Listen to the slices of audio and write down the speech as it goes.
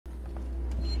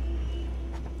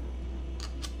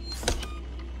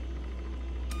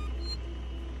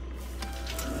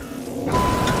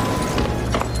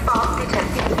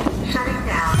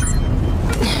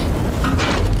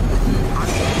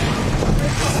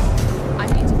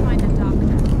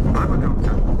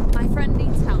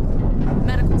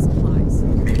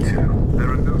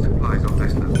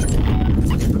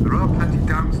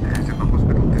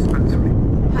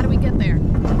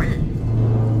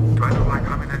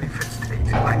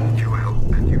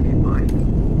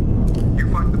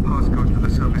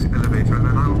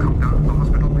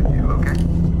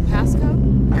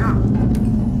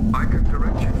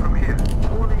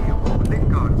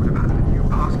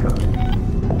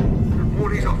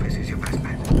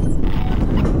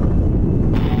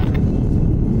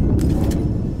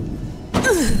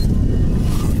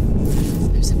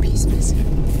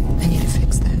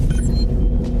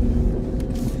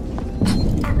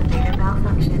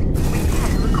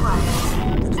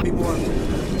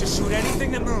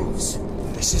is.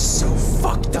 This is so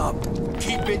fucked up.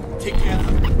 Keep it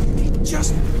together. They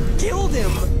just killed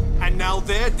him. And now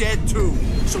they're dead too.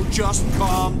 So just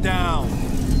calm down.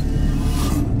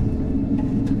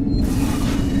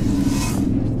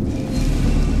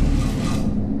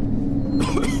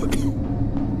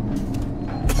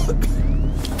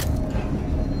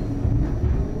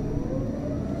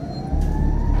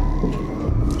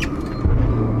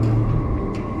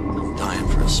 I'm dying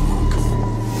for a smoke.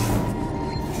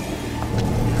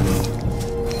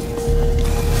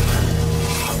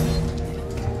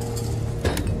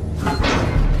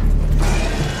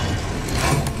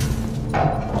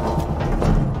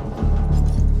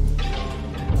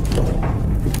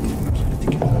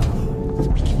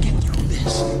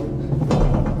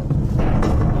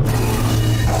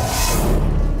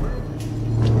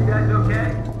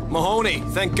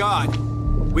 Thank God.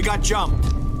 We got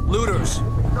jumped. Looters. Can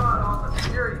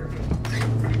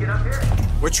you get up here?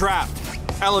 We're trapped.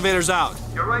 Elevator's out.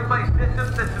 You're right by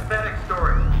systems and synthetic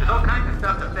storage. There's all kinds of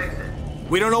stuff to fix it.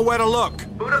 We don't know where to look.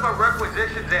 Boot up a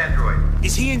requisitions android.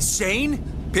 Is he insane?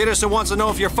 Peterson wants to know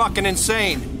if you're fucking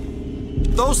insane.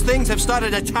 Those things have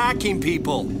started attacking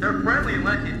people. They're friendly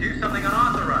unless you do something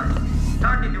unauthorized.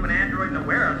 Talking to an android in the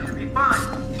warehouse should be fine.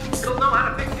 It'll know how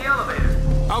to fix the elevator.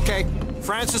 Okay.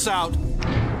 Francis out.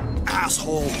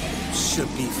 Asshole. Should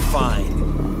be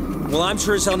fine. Well, I'm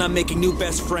sure as hell not making new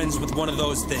best friends with one of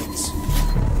those things.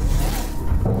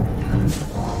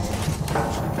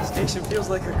 The station feels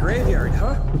like a graveyard,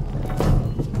 huh?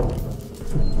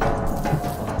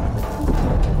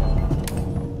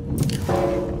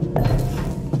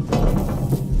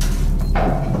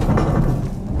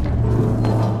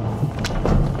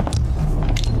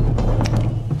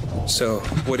 So,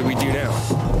 what do we do now?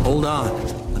 Hold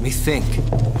on. Let me think.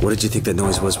 What did you think that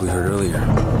noise was we heard earlier?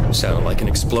 Sounded like an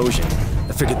explosion.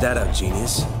 I figured that out,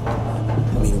 genius.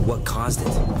 I mean, what caused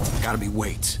it? Gotta be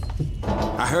weights.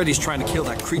 I heard he's trying to kill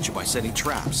that creature by setting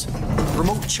traps.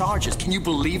 Remote charges, can you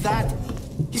believe that?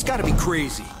 He's gotta be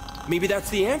crazy. Maybe that's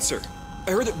the answer.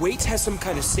 I heard that Waits has some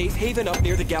kind of safe haven up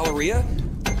near the Galleria.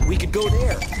 We could go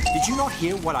there. Did you not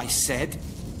hear what I said?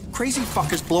 Crazy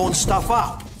fuckers blowing stuff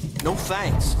up. No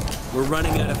thanks. We're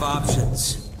running out of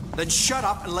options. Then shut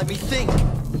up and let me think.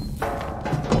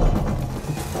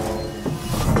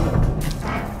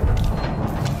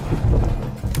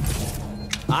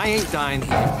 I ain't dying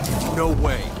here. No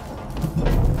way.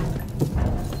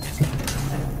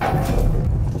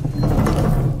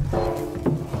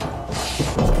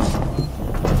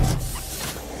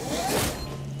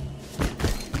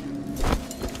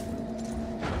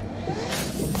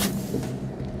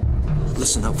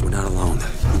 Listen up, we're not alone.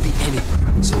 Could be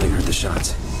anywhere. Somebody heard the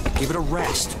shots. Give it a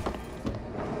rest.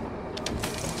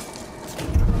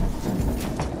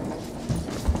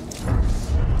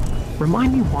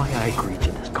 Remind me why I agreed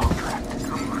to this contract.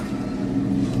 Come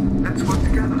on. Let's work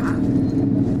together, huh?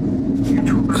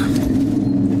 Mutual benefit.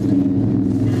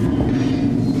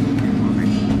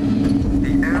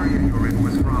 The area you're in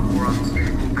was far more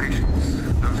unstable patients.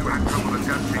 Those who had trouble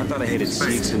adjusting. I thought I hated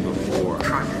Seegson before.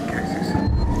 Tragic cases.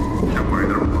 Don't worry,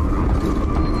 they're all on.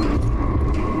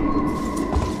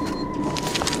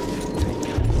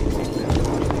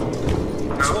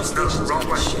 Station's wrong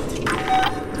way. shit.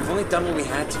 We've only done what we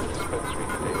had to.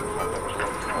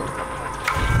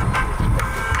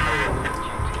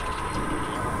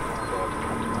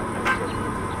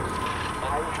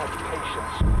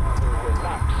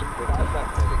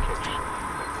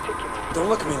 Don't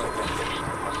look at me like that.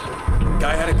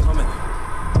 Guy had it coming.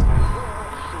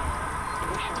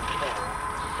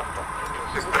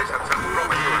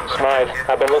 Smythe,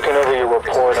 I've been looking over your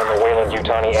report on the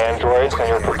Weyland-Yutani androids and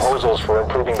your proposals for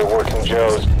improving the working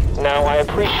Joes. Now, I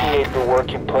appreciate the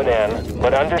work you put in,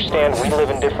 but understand we live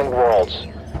in different worlds.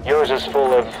 Yours is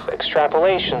full of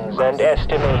extrapolations and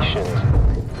estimations.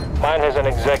 Mine has an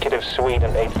executive suite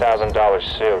and $8,000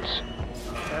 suits.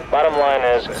 Bottom line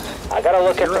is, I gotta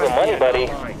look after the money, buddy.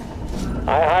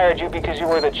 I hired you because you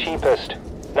were the cheapest,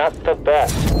 not the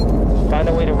best. Find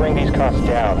a way to bring these costs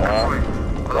down, huh?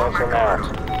 Thanks for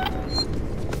now.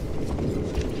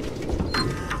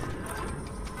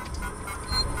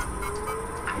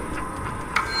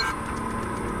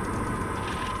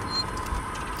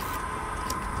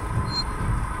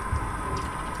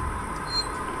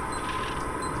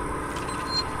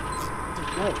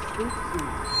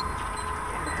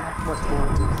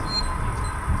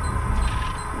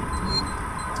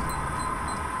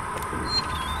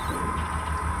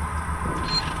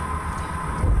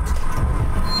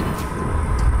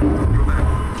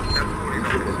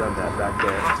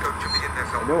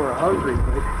 I know we're hungry,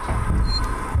 but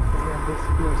man, this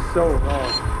feels so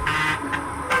wrong.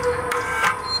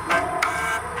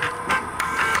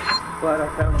 Glad I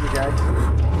found you guys.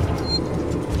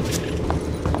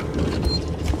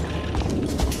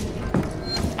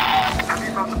 Have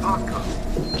you got the passcode?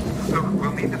 Look,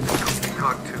 we'll need the company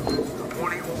card too.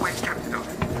 Wally always kept it up.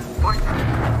 Find it.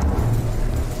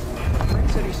 Frank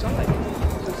said he saw it.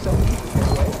 So some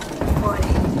away.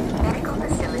 Warning. Medical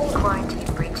facility quarantine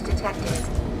breach detected.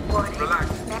 Warning. Relax.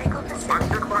 Medical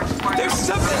facility quarantine. There's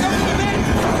something up the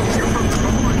vent! You're from the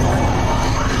wrong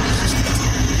one.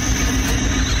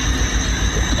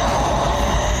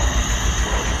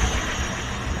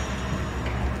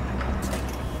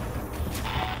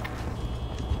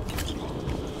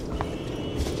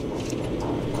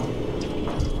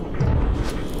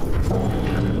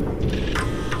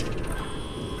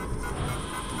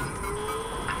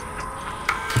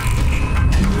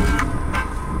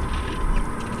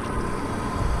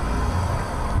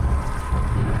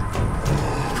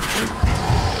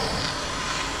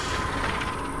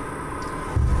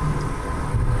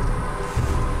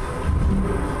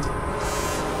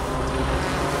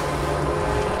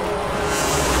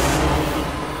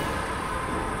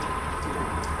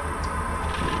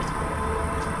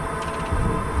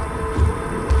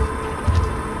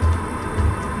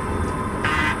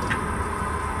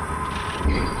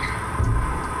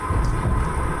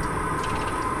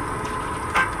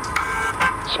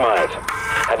 Smythe,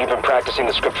 have you been practicing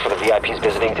the script for the VIPs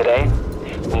visiting today?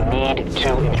 We need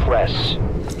to impress.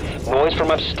 Noise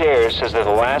from upstairs says they're the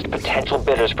last potential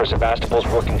bidders for Sevastopol's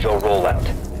Working Joe rollout.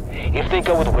 If they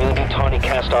go with Weyland-Yutani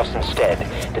cast-offs instead,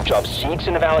 the jobs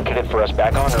Seegson have allocated for us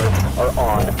back on Earth are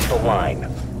on the line.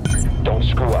 Don't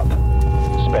screw up.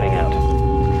 Spreading out.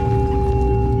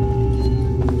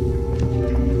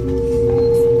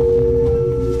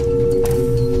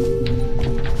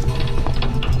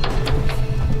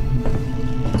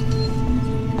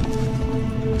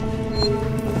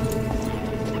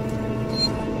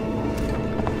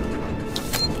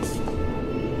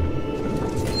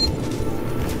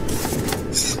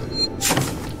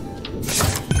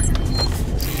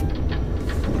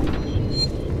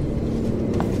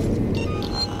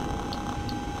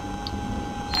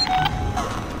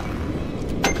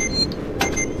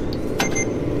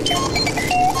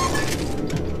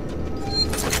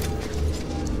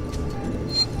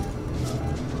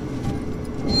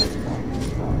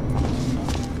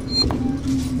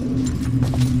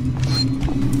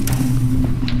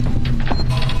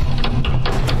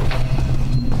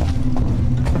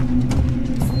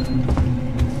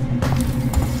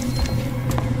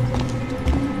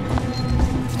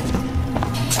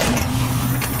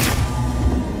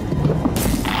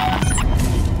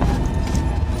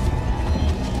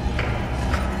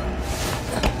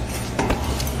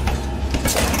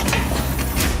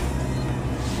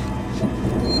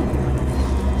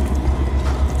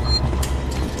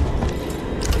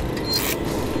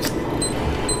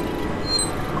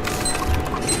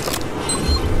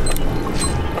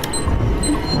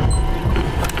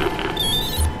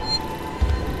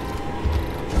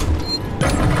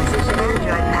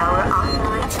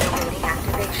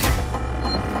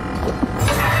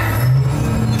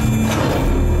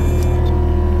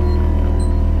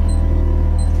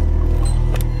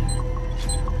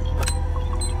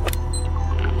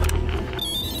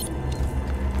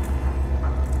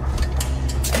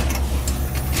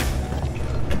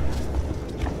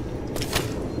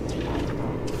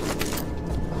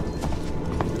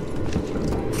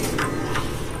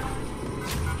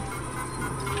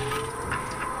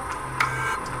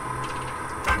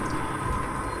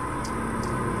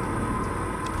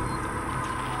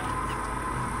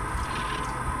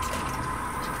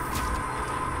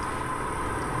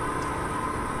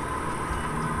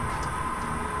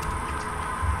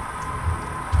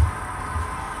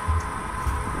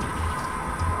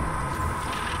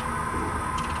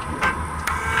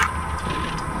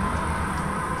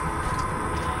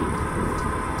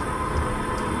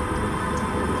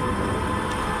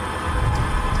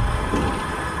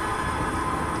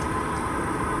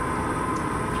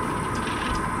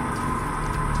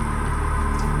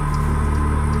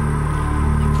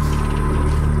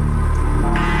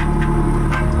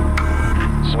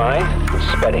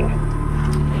 Spedding.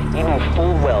 You knew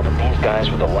full well that these guys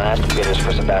were the last bidders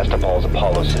for Sevastopol's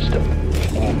Apollo system,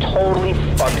 and you totally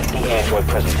fucked the android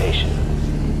presentation.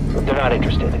 They're not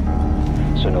interested.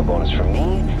 So no bonus from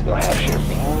me, no half share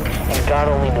for you, and God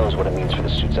only knows what it means for the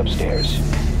suits upstairs.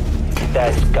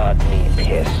 That's got me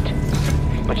pissed.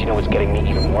 But you know what's getting me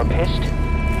even more pissed?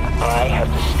 I have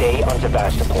to stay on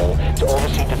Sevastopol to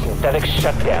oversee the synthetic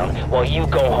shutdown while you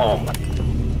go home.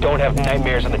 Don't have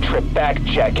nightmares on the trip back,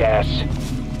 jackass.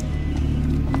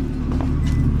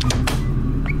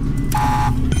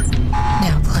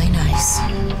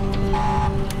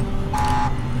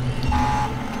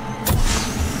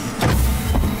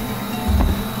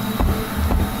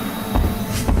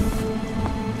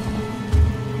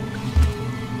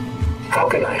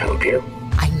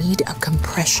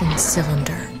 compression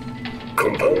cylinder.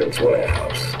 Components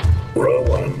warehouse. Row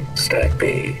 1, stack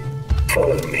B.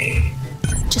 Follow me.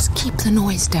 Just keep the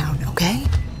noise down, okay?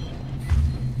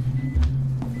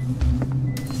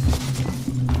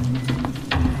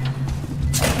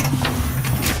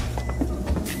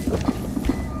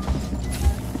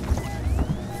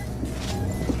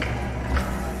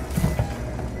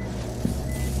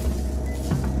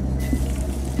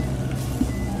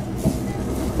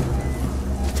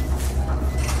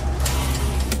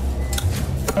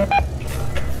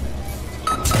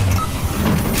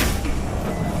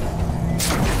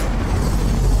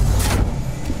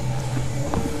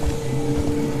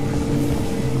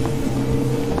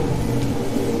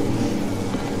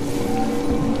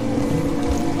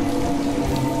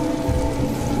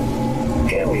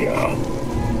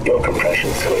 Your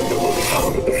compression cylinder will be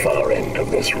found at the far end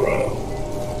of this row.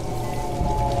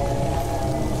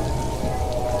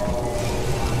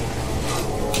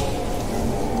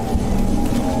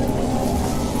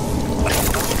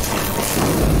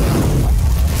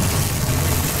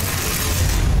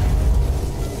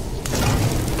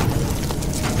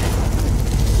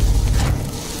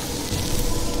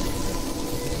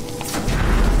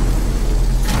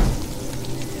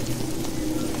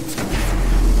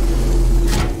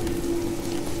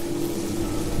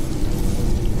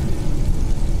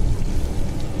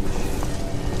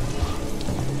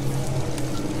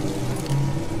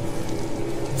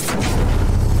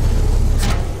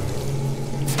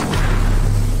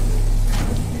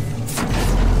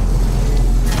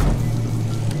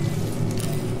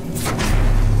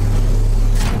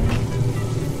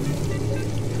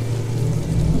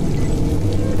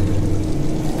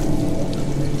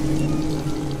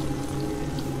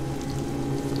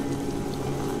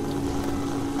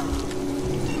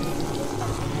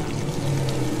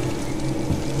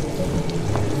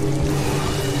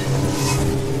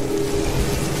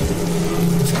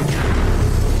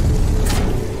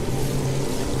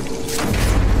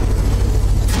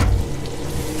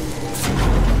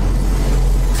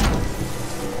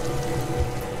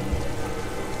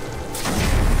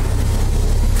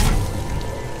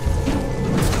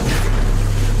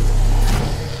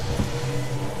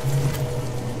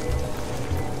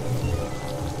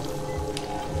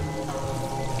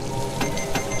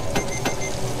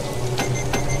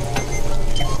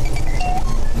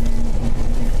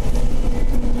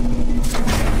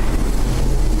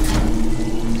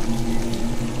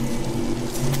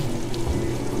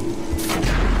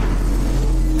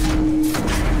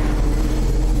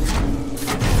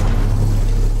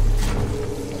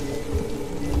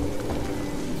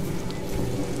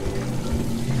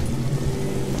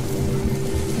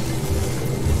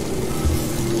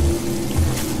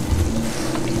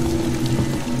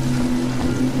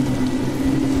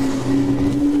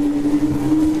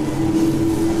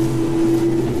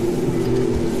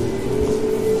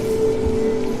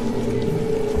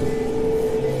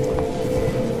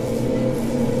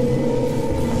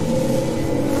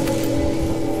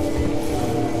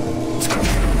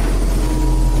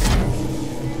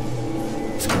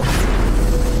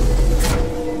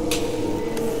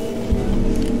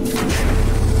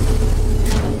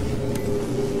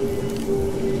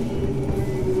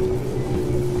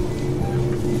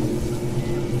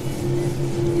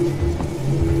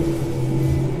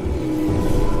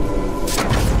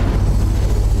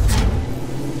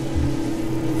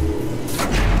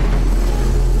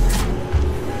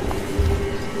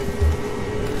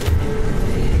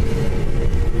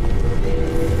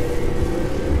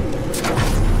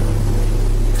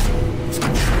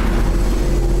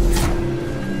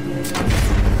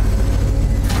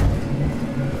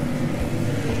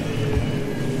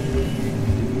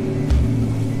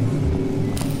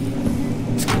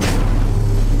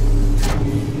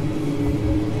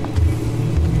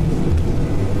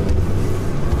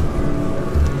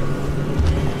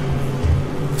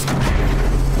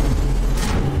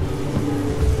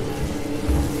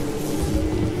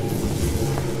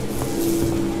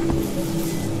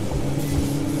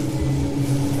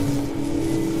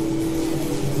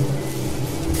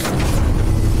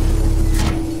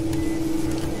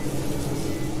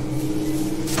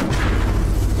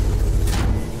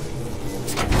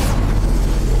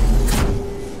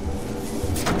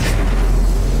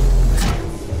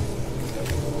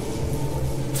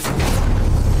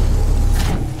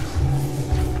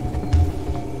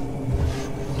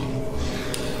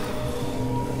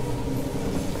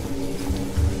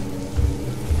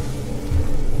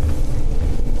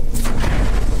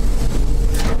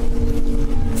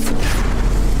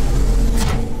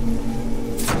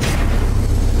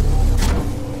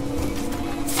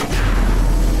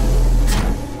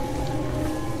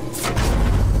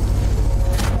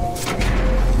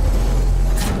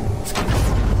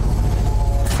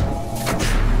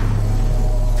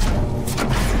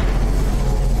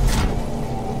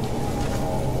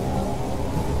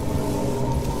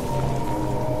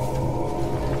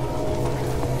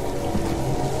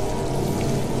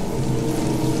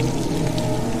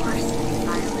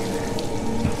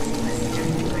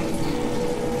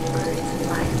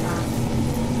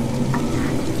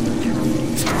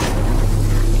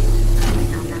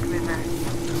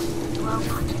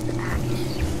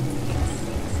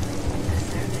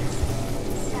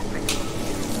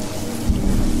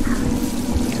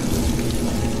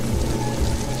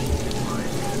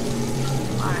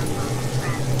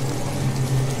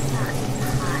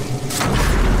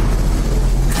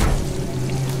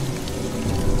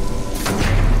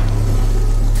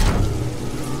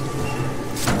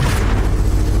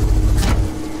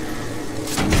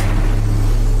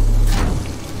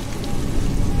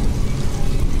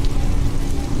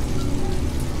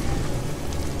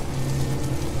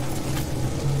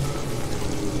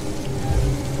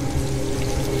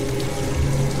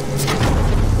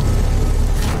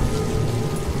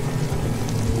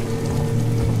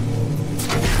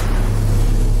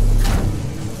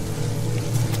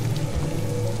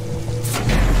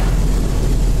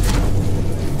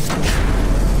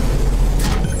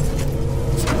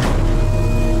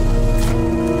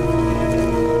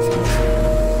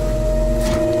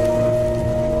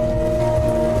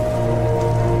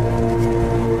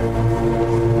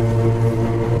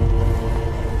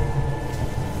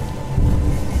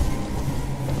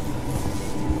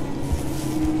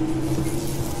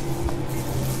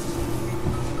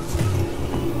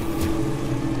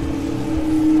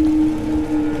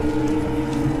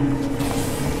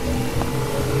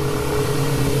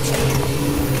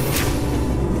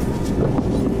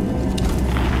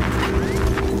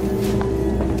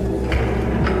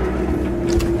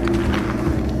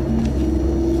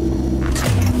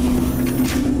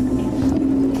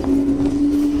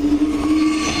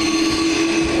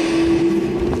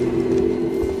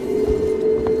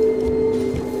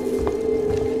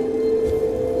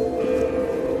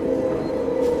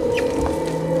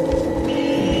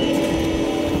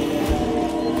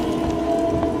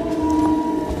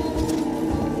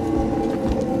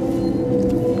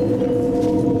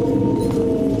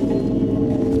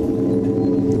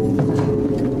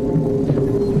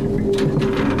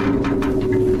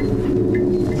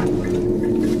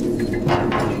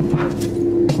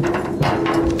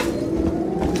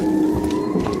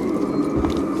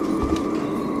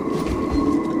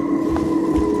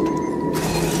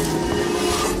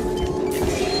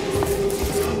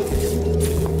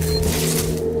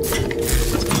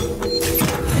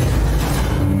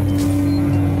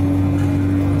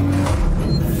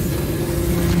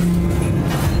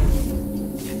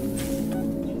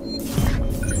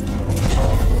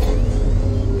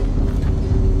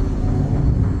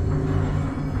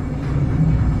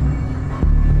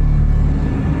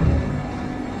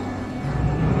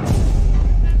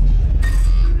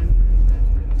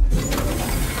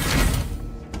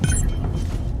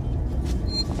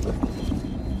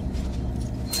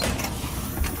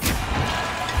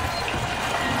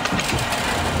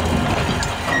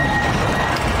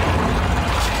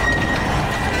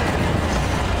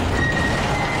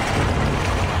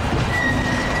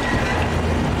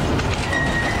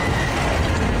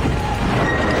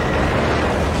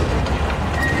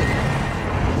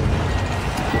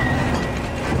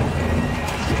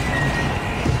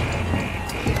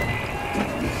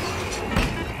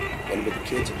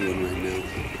 right now.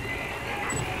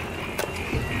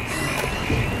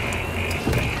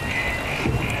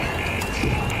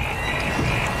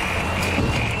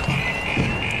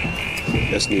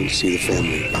 Just need to see the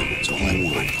family again. That's all I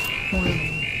want.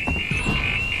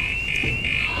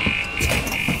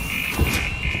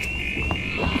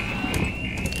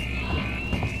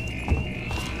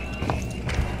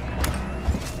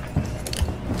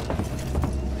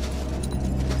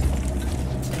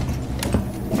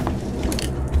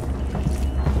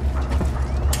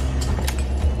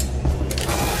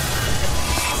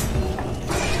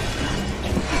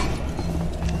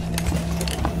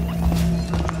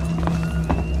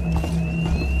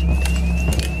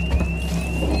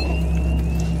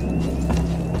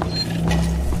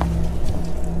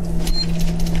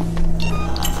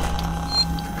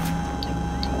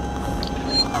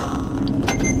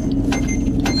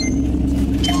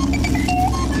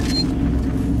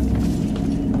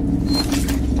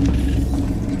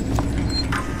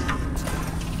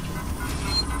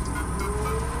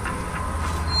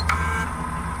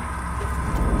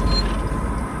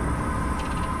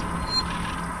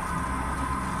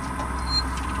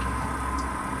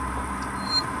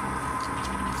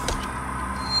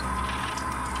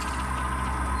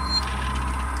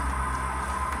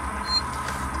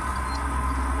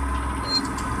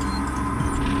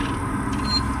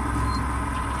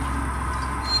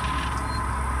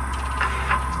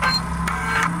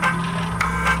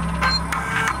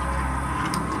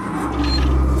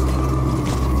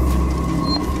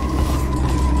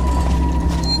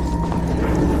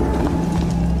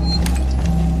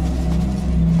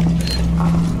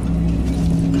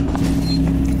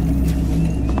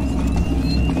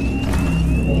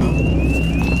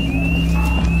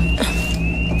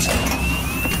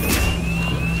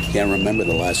 Can't remember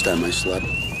the last time I slept.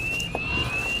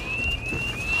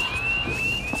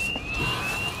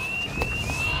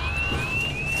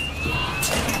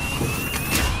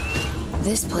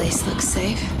 This place looks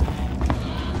safe.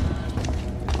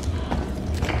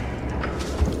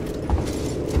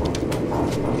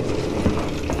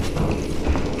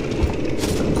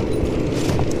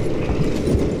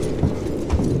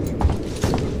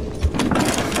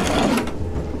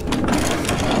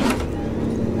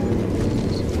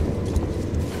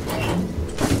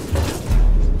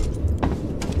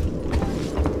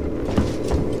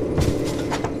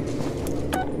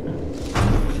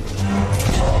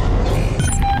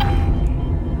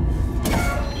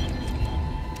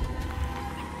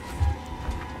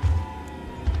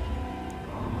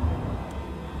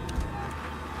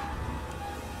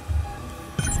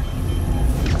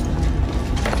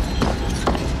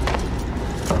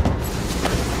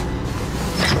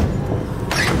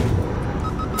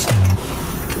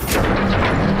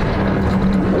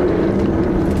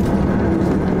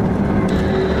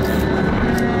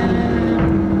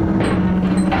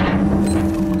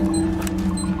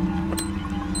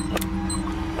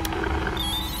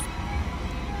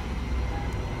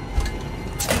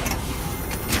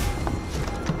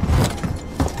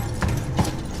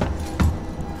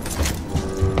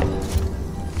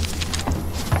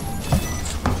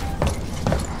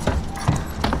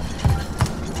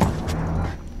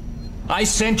 I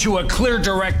sent you a clear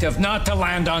directive not to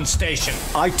land on station.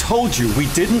 I told you we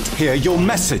didn't hear your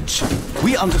message.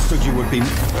 We understood you would be...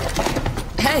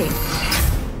 Hey!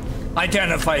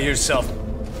 Identify yourself.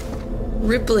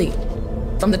 Ripley,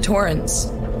 from the Torrens.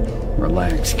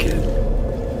 Relax, kid.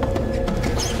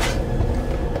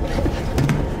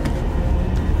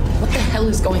 What the hell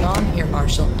is going on here,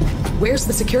 Marshal? Where's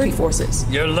the security forces?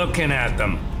 You're looking at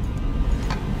them.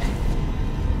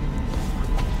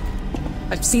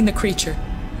 I've seen the creature.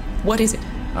 What is it?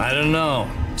 I don't know.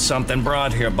 Something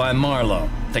brought here by Marlowe,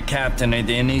 the captain of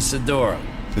the Anisadora.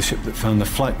 The ship that found the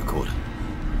flight recorder.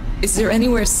 Is there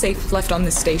anywhere safe left on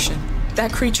this station?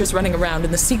 That creature's running around,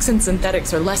 and the Seeks and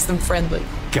synthetics are less than friendly.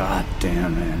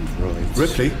 Goddamn androids.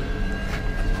 Ripley?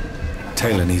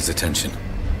 Taylor needs attention.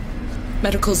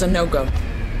 Medical's a no-go.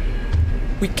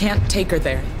 We can't take her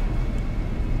there.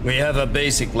 We have a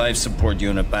basic life support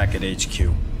unit back at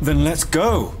HQ. Then let's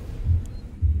go.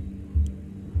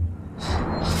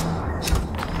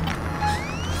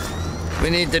 We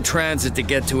need the transit to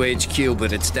get to HQ,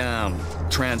 but it's down.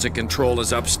 Transit control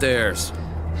is upstairs.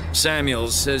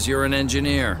 Samuels says you're an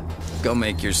engineer. Go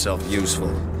make yourself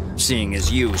useful, seeing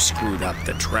as you screwed up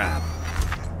the trap.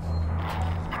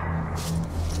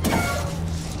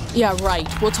 Yeah, right.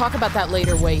 We'll talk about that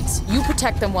later, Waits. You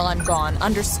protect them while I'm gone.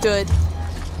 Understood?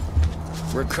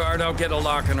 Ricardo, get a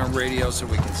lock on our radio so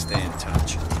we can stay in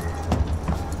touch.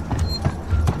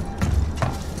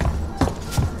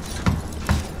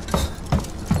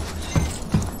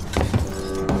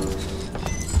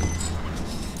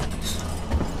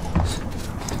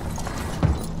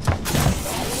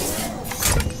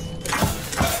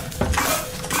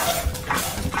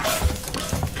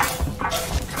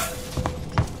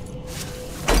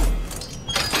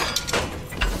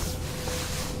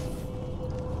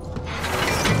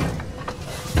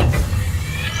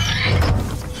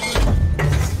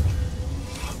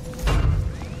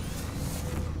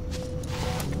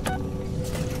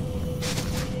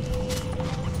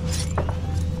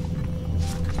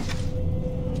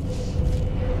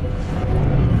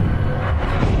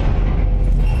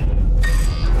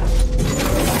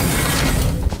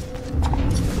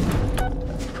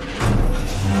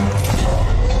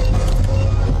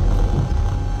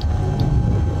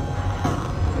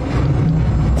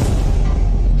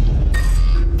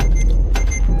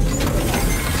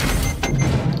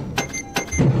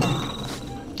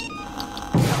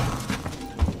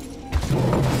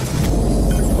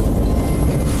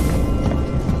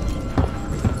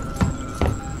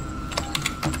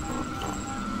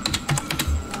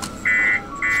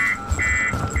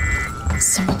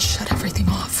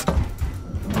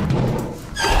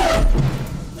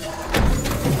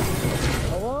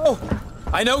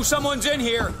 I know someone's in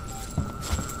here!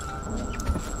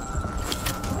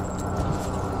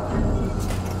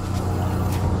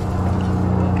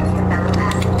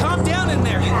 Calm down in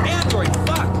there, you android!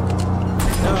 Fuck!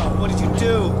 No, what did you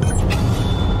do?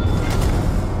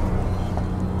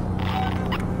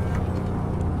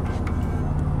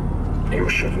 You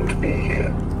shouldn't be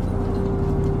here.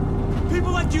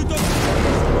 People like you don't...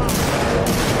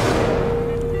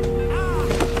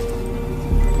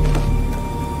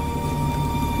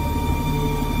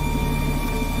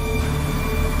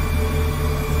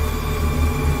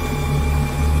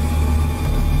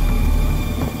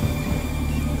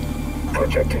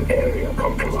 Projecting area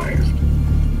compromised.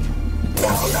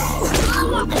 Now.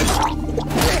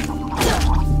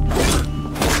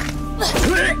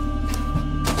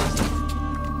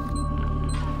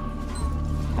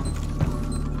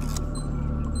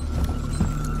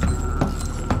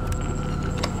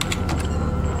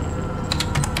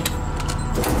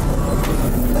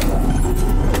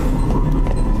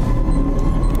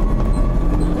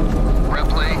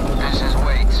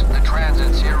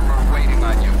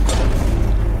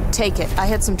 Take it. I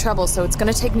had some trouble, so it's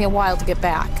gonna take me a while to get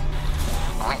back.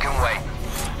 We can wait.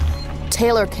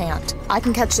 Taylor can't. I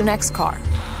can catch the next car.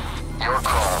 Your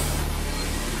call.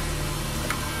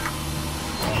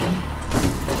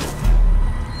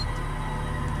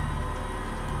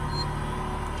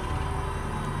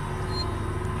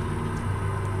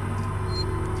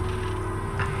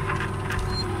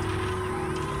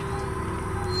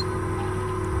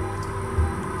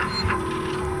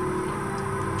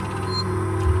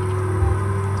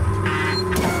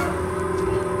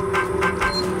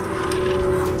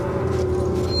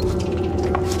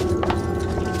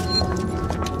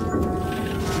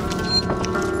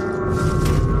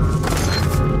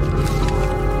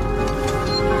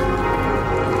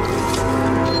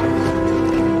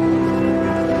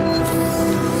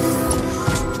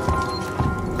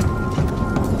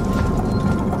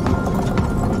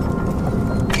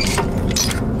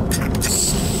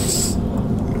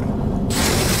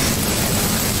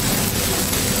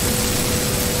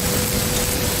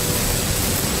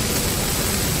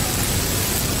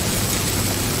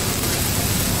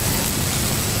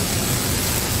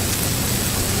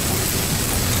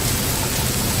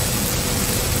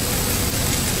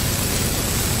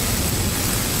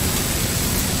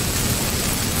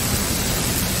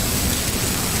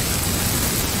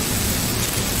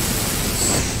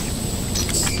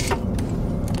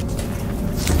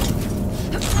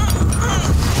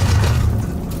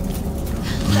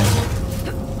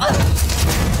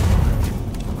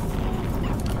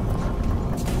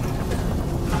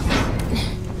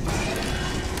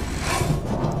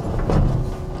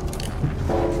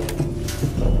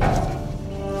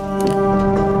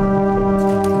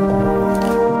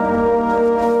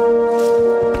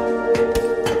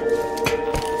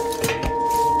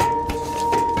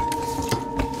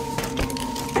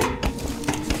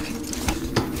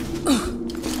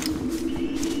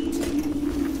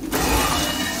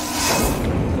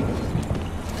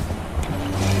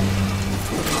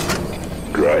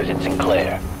 It's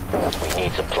Sinclair. We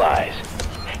need supplies.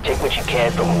 Take what you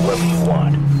can from whoever you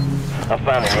want. I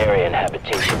found an area in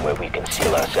habitation where we can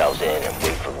seal ourselves in and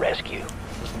wait for rescue.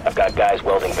 I've got guys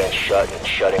welding vents shut and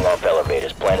shutting off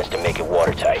elevators. Plan is to make it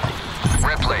watertight.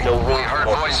 Ripley, we heard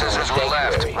voices as we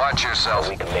left. Watch yourself.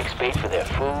 We can make space for their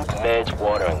food, meds,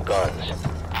 water, and guns.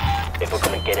 If we're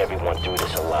gonna get everyone through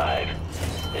this alive,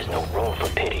 there's no room for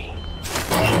pity.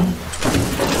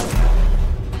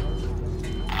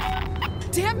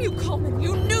 Damn you, Coleman!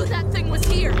 You knew that thing was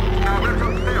here! Now that's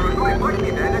upstairs. It might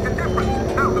be there. There's a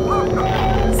difference. Now the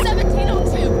postcode.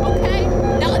 1702, okay?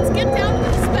 Now let's get down to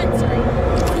the dispensary.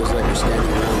 Feels like we're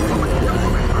standing around.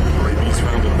 Maybe he's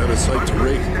found a better site to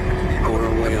rig. Or a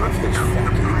way off this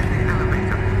fucking...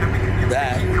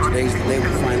 Today's the day we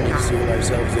finally seal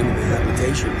ourselves into the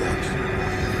habitation decks.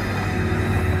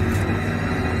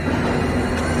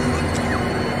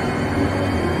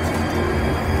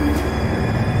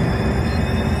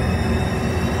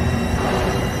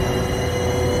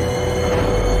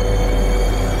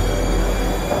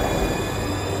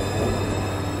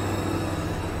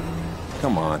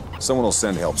 Come on, someone will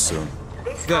send help soon.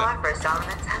 This car for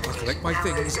Solomon's Habitation collect my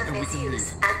things and we can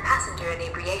leave. And passenger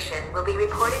inebriation will be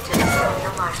reported to the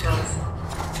colonial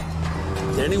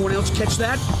marshals. Did anyone else catch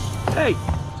that? Hey,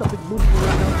 something moving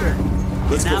around out there.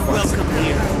 Let's not welcome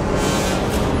here.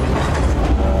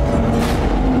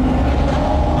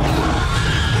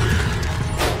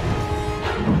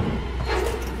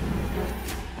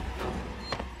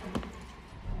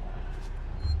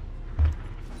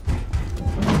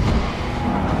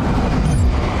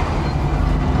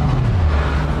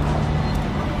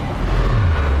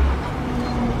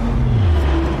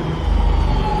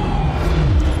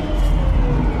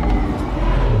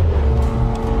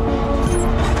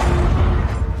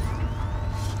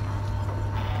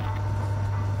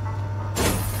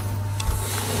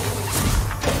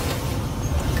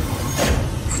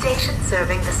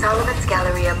 serving the Solomon's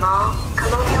Galleria Mall,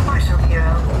 Colonial Marshal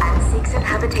Bureau, and Seegson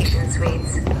Habitation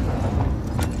Suites.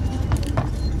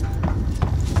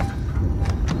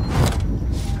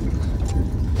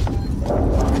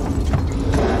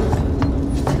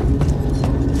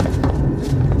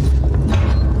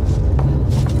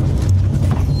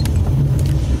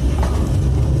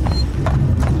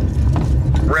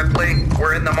 Ripley,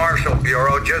 we're in the Marshal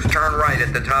Bureau. Just turn right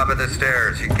at the top of the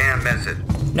stairs. You can't miss it.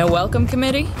 No welcome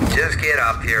committee? Just get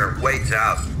up here. Wait's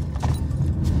out.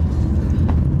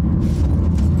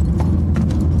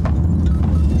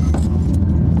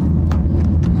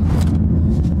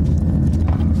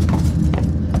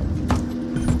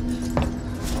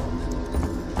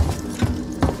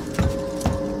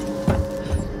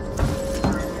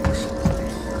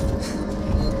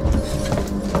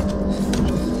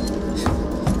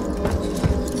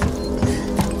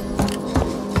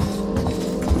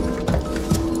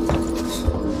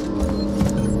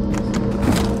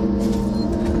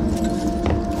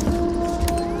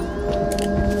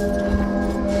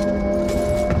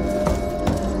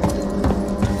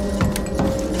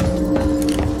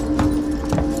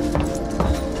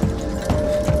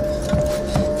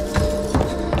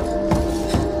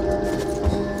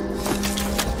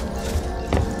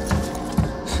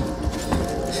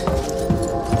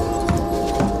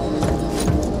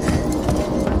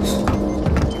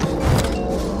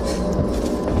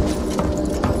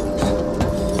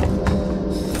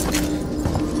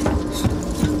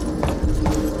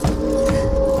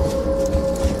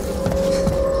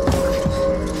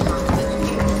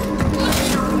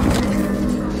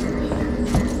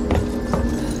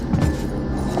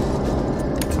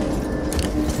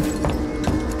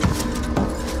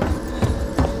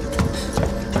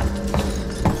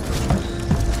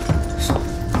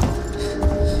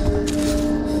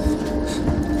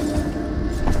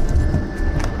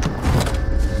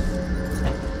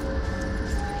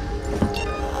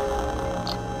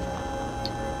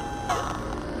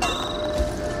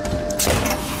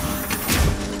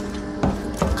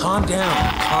 Calm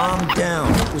down. Calm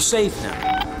down. We're safe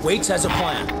now. Waits has a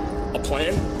plan. A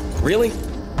plan? Really?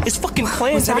 His fucking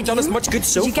plans haven't done us much good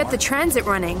so far. Did you get the transit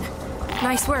running?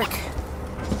 Nice work.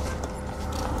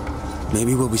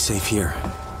 Maybe we'll be safe here.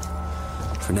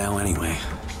 For now, anyway.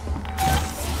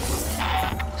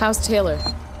 How's Taylor?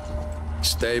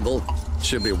 Stable.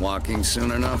 Should be walking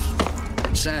soon enough.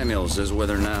 Samuels is with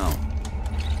her now.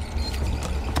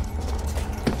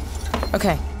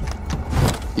 Okay.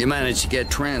 You managed to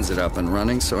get transit up and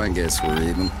running, so I guess we're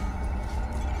even.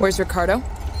 Where's Ricardo?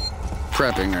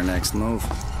 Prepping our next move.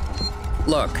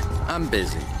 Look, I'm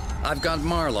busy. I've got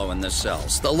Marlowe in the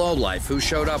cells, the lowlife who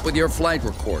showed up with your flight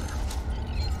recorder.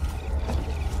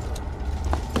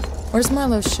 Where's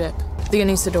Marlowe's ship? The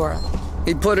Anisadora.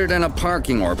 He put it in a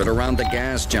parking orbit around the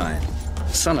gas giant.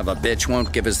 Son of a bitch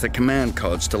won't give us the command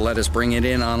codes to let us bring it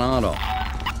in on auto.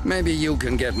 Maybe you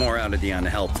can get more out of the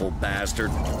unhelpful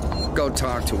bastard. Go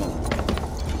talk to him.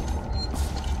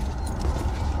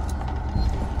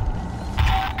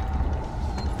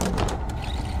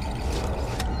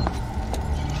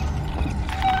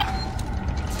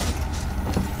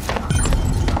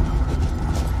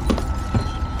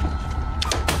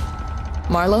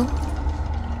 Marlowe?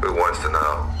 Who wants to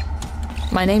know?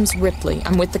 My name's Ripley.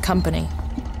 I'm with the company.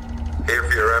 Here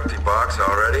for your empty box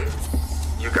already?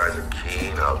 You guys are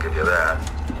keen, I'll give you that.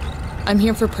 I'm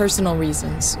here for personal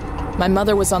reasons. My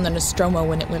mother was on the Nostromo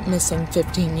when it went missing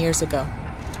 15 years ago.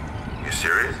 You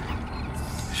serious?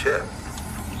 Shit.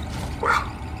 Well,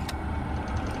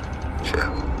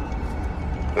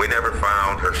 shit. We never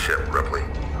found her ship, Ripley.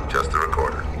 Just the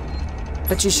recorder.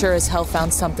 But you sure as hell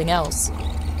found something else.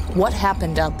 What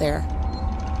happened out there?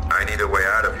 I need a way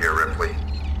out of here, Ripley.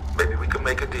 Maybe we can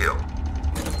make a deal.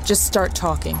 Just start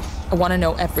talking. I want to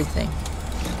know everything.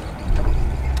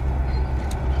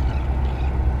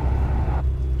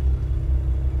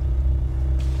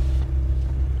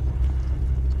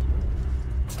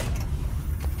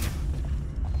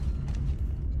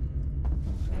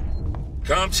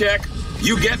 Comm check.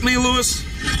 You get me, Lewis?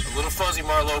 A little fuzzy,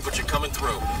 Marlowe, but you're coming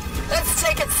through. Let's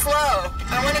take it slow.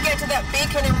 I want to get to that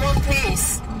beacon in one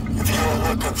piece. If you're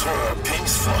looking for a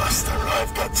piece, Foster,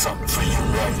 I've got something for you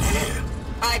right here.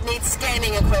 I'd need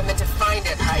scanning equipment to find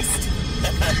it, Heist.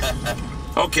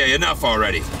 Okay, enough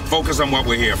already. Focus on what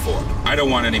we're here for. I don't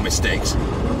want any mistakes.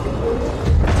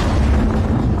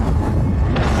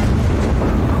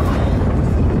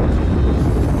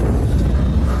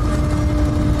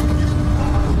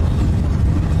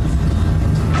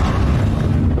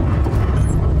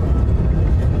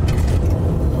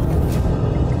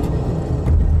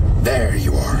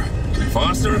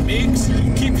 Meeks,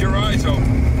 keep your eyes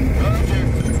open.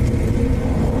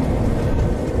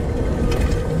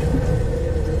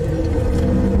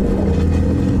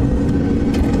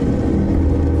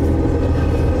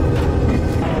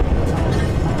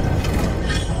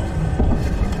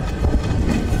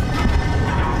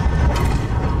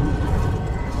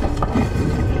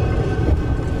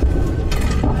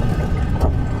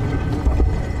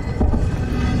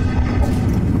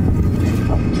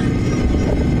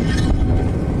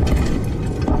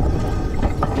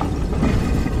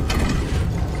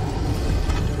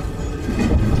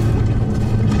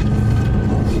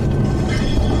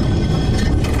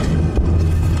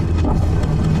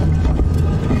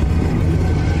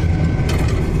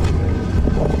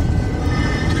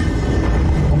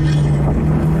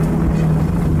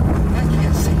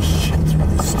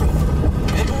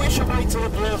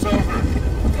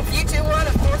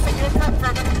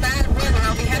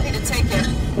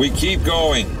 We keep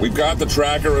going. We've got the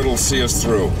tracker, it'll see us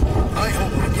through. I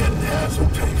hope we're getting hazard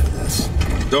pay for this.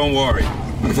 Don't worry.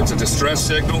 If it's a distress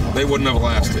signal, they wouldn't have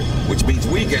lasted. Which means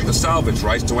we get the salvage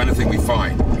rights to anything we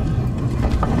find.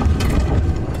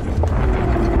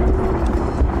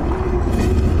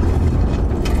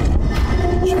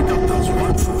 Check out those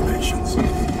rock formations.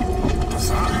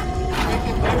 Bizarre. They've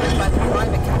been buried by the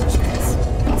climate conditions.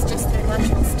 It's just their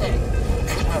natural state.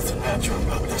 Ain't nothing natural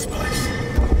about this place.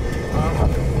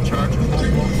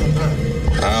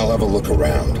 I'll have a look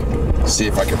around. See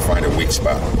if I can find a weak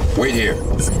spot. Wait here.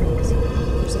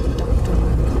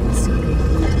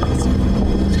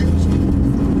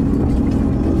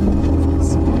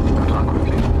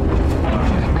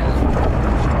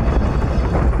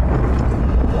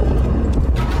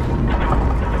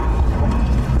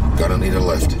 Gonna need a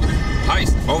lift.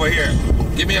 Heist, over here.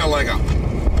 Give me a leg up.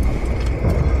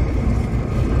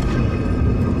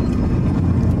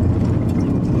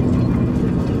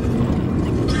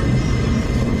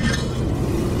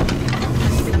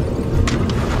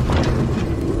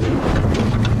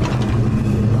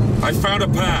 I found a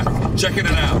path. Checking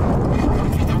it out.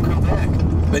 If you don't come back,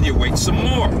 Then you wait some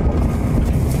more.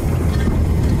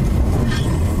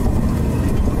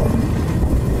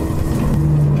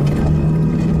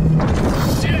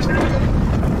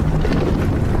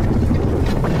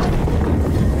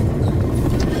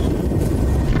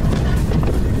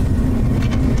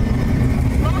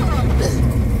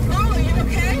 Mom, are you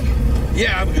okay?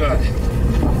 Yeah, I'm good.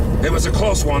 It was a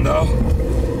close one, though.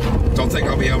 Don't think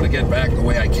I'll be able to get back the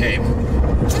way I came.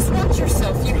 Just watch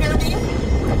yourself, you hear me?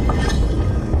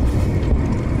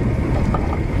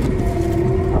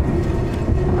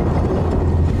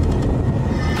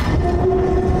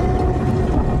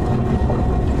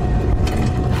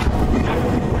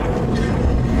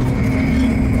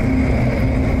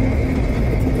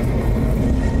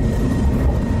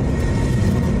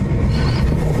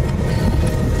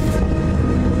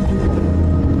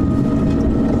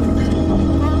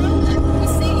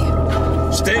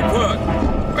 Stay put.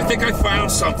 I think I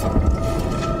found something.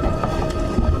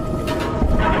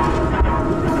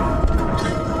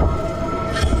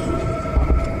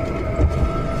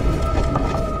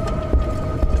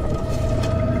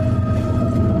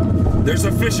 There's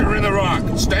a fissure in the rock.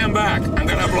 Stand back. I'm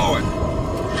gonna blow it.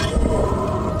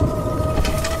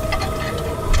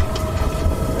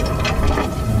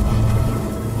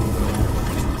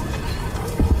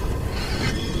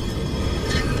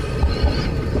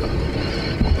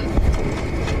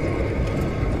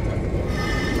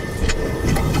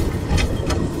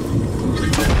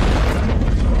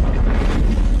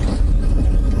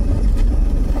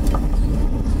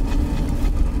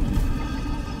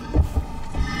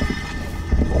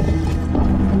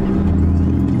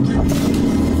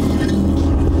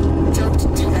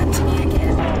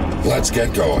 Let's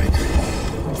get going.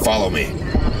 Follow me.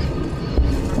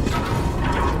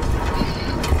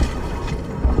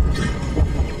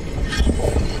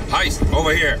 Heist,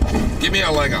 over here. Give me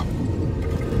a leg up.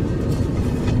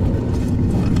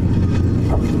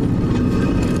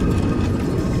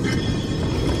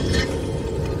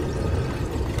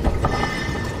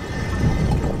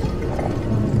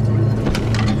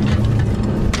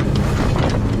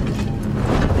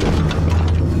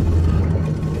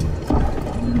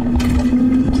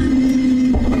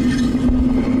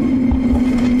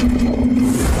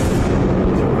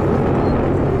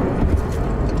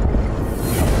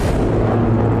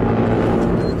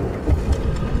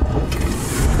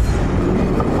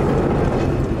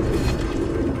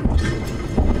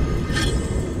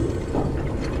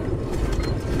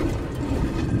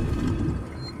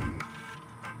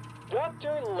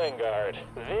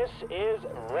 This is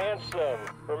Ransom.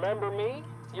 Remember me?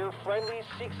 Your friendly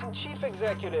Seegson chief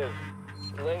executive.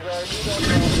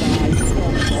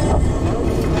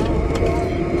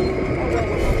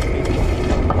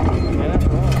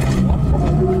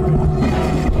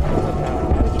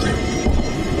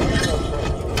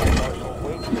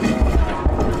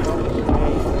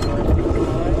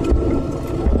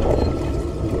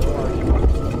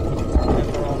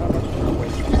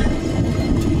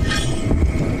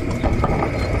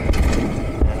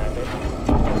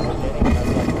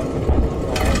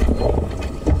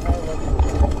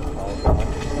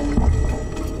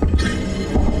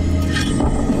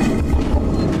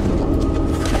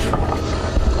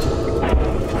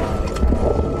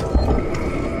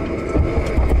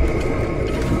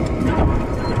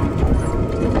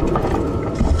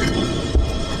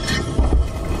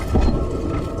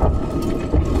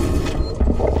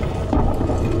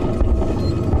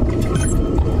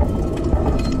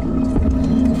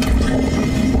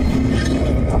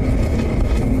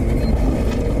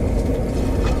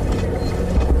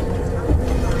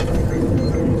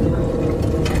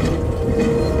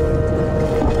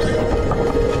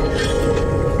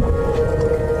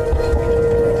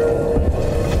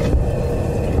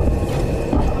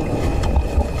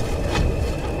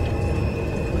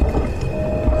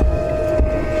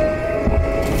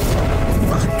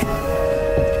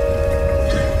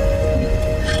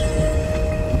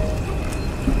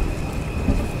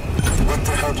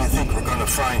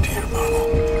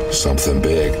 Something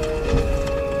big.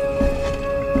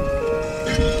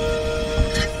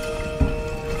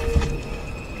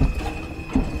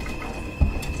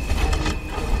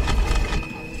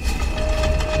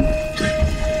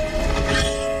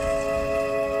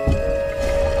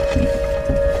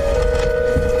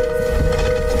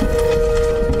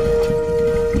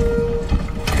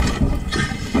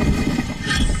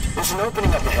 There's an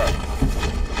opening up ahead.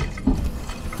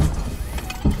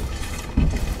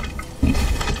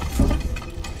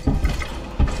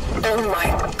 Oh my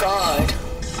god.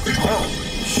 Oh,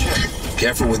 shit.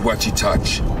 Careful with what you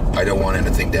touch. I don't want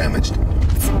anything damaged.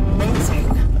 It's amazing.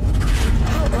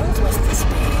 How old must this be?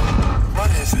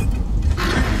 What is it?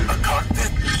 A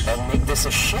cockpit? And make this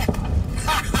a ship.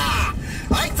 Ha ha!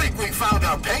 I think we found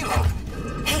our payload.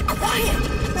 Hey, quiet!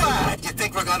 What? You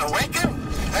think we're gonna wake him?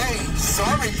 Hey,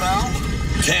 sorry, pal.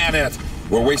 Can it?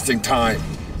 We're wasting time.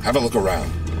 Have a look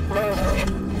around. No.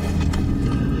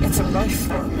 It's a life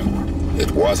form.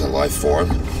 It was a life form.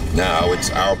 Now it's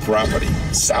our property.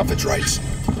 Salvage rights.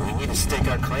 We need to stake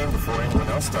our claim before anyone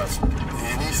else does.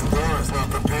 The Isidora is not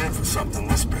prepared for something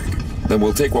this big. Then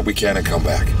we'll take what we can and come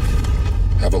back.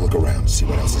 Have a look around, see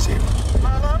what else is here.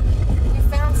 Mama, we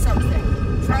found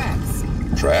something. Tracks.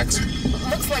 Tracks?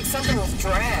 Looks like something was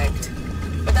dragged.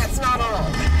 But that's not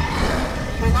all.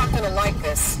 You're not gonna like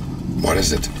this. What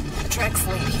is it? The tracks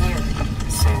lead here.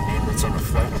 Same name that's on the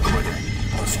flight recorder.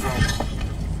 Nostromo.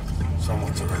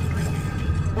 Someone's already been here.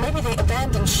 Maybe they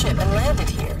abandoned ship and landed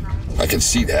here. I can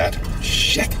see that.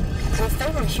 Shit. If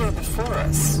they were here before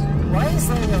us, why is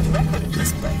there no record of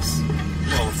this place?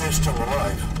 Well, if they're still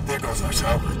alive, there goes our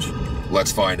salvage.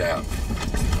 Let's find out.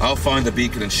 I'll find the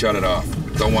beacon and shut it off.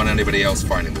 Don't want anybody else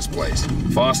finding this place.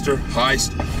 Foster,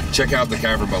 Heist, check out the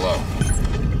cavern below.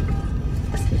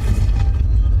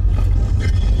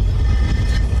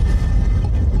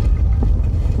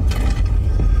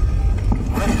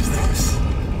 What is this?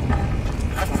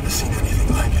 I've never seen anything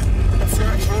like it. It's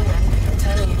not human, I'm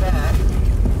telling you that.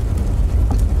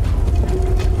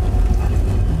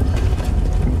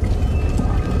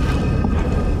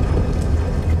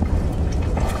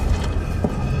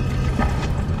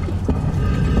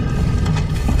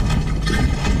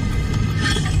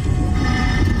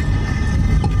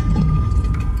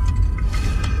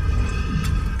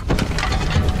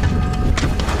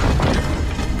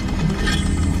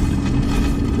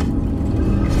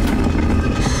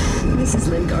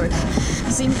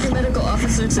 Senior medical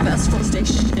officer to Sebastopol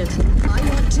Station. I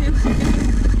want to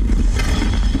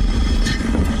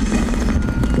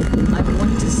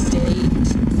stay.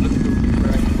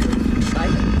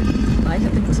 I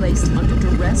have been placed under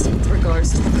duress with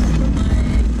regards to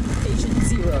Patient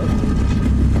Zero.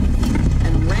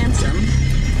 And Ransom,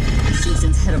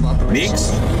 Season's head of operations. Meeks,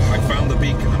 I found the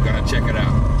beacon. I'm gonna check it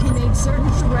out. He made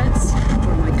certain threats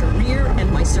for my career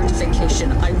and my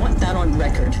certification. I want that on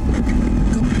record.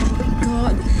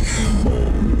 God.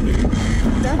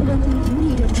 That woman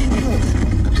needed help.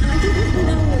 I didn't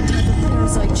know what type of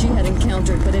parasite she had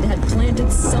encountered, but it had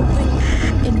planted something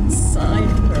inside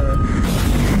her.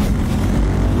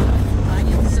 I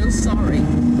am so sorry.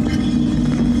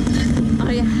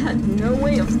 I had no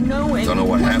way of knowing. Don't know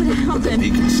what happened, but the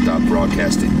beacon stopped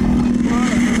broadcasting.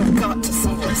 You've got to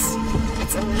see this.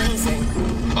 It's amazing.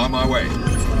 On my way.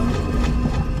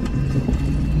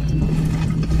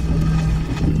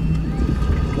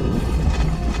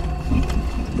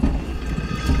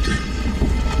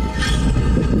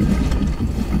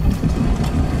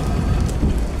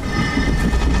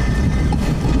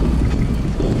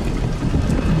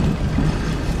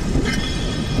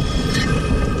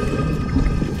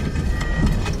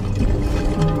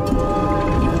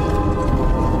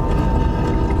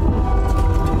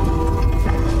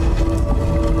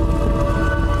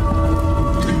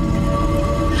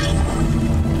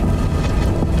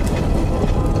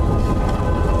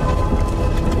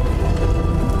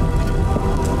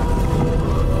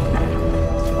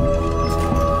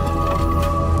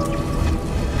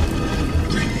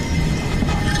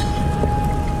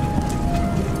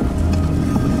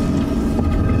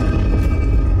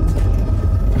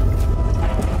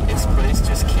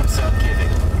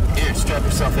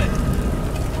 yourself in.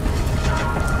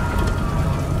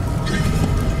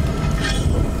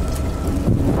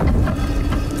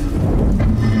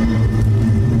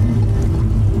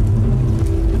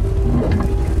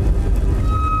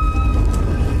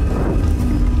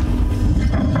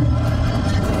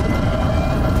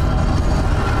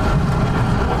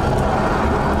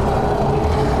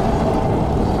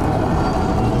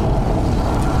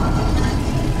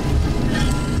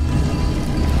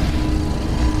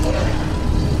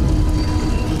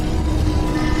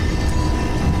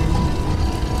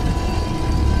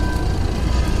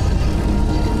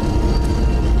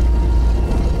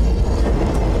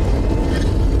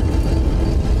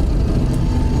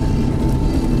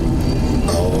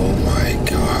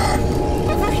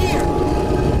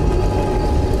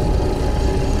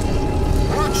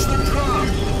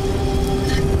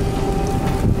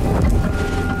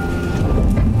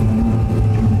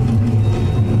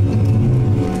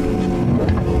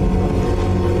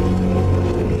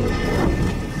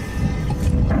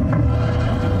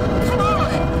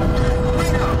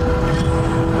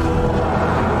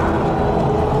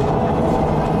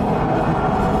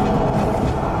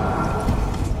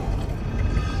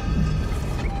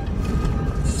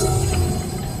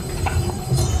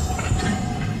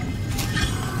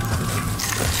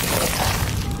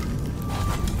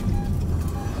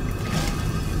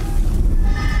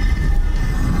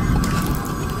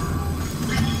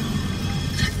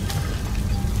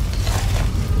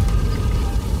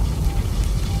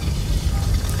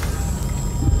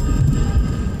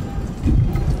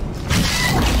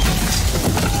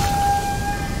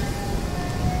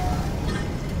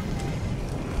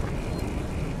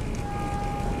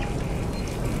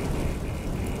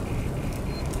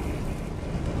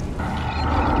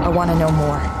 I want to know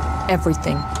more.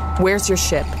 Everything. Where's your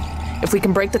ship? If we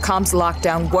can break the comms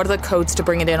lockdown, what are the codes to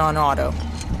bring it in on auto?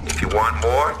 If you want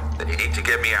more, then you need to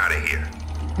get me out of here.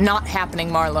 Not happening,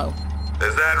 Marlowe.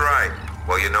 Is that right?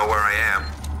 Well, you know where I am.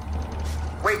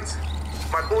 Wait.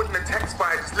 My board in the tech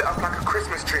spire just lit up like a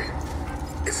Christmas tree.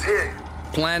 It's here.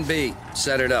 Plan B.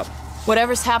 Set it up.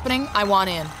 Whatever's happening, I want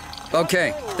in.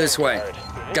 Okay, this way.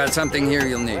 Got something here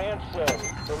you'll need.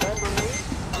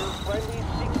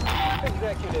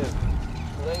 Executive.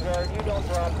 Lingard, you don't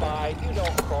drop by, you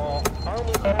don't call. Aren't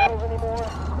we pals anymore?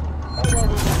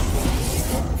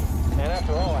 And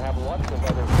after all, I have lots of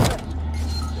other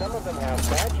friends. Some of them have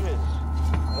badges.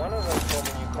 One of them told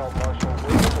me you called Marshall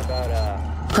Williams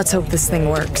about Let's hope this thing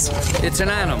works. It's an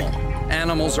animal.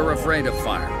 Animals are afraid of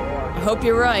fire. I hope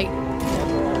you're right.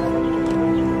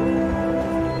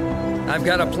 I've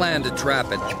got a plan to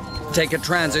trap it. Take a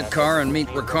transit car and meet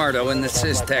Ricardo in the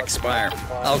Sys-Tech spire.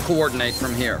 I'll coordinate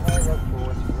from here.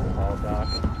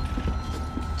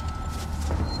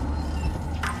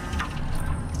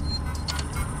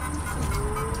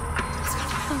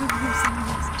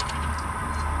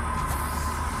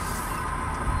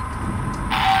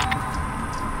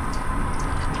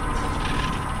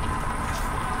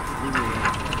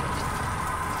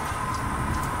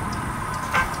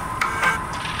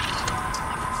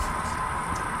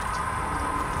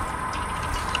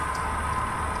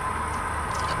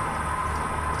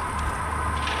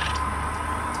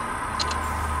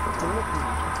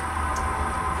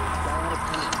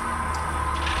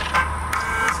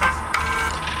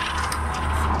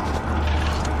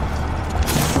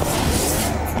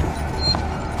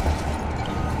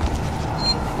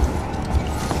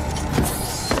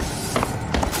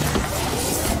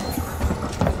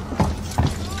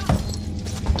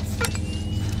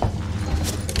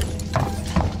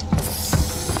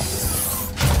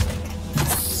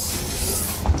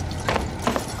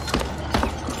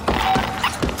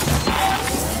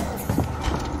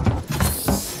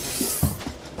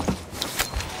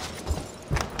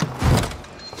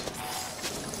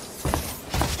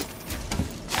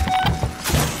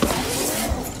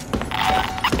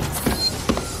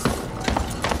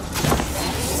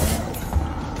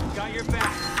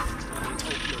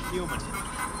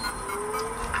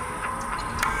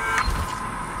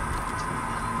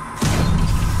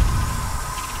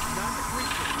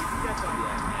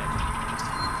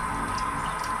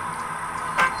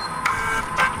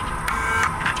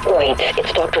 Wait,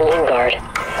 it's Dr. Lingard.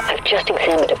 I've just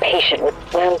examined a patient with,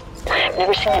 well, I've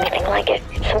never seen anything like it.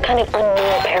 It's some kind of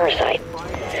unknown parasite.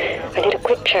 I did a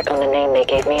quick check on the name they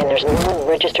gave me, and there's no one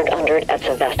registered under it at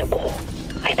Sevastopol.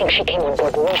 I think she came on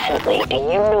board recently. Do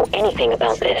you know anything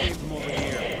about this?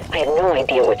 I have no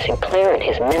idea what Sinclair and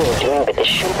his men were doing, but this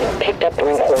should have been picked up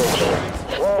during quarantine.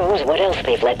 Who knows what else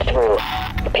they've let through?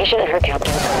 The patient and her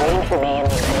captain are waiting for me in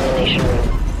the examination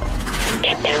room.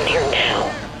 Get down here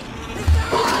now.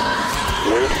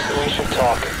 Wait. We should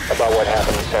talk about what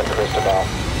happened in San Cristobal.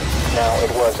 Now,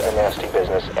 it was a nasty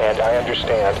business, and I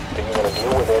understand that you want to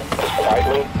deal with it as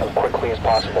quietly and quickly as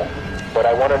possible. But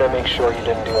I wanted to make sure you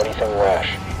didn't do anything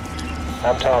rash.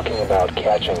 I'm talking about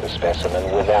catching the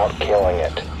specimen without killing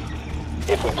it.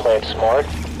 If we play it smart,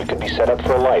 we could be set up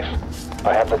for life.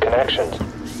 I have the connections.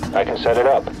 I can set it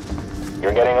up.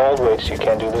 You're getting old, Wiggs. You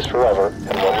can't do this forever.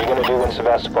 And what are you going to do when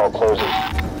Sevastopol closes?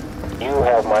 You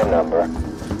have my number.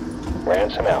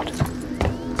 Ransom out.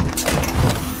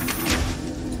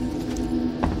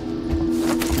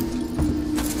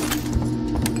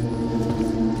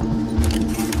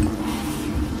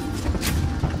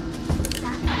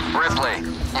 Ripley,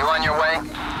 you on your way?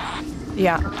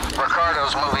 Yeah.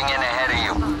 Ricardo's moving in ahead of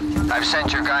you. I've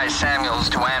sent your guy Samuels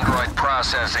to android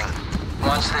processing.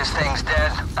 Once this thing's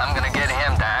dead, I'm gonna get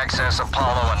him to access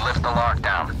Apollo and lift the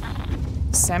lockdown.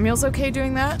 Samuel's okay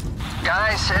doing that?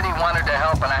 Guy said he wanted to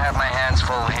help and I have my hands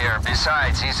full here.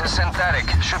 Besides, he's a synthetic.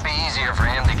 Should be easier for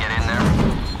him to get in there.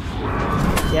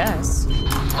 Yes.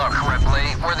 Look,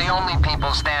 Ripley, we're the only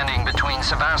people standing between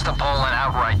Sevastopol and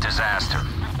outright disaster.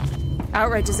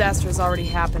 Outright disaster has already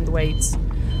happened, Waits.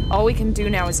 All we can do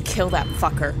now is kill that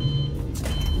fucker.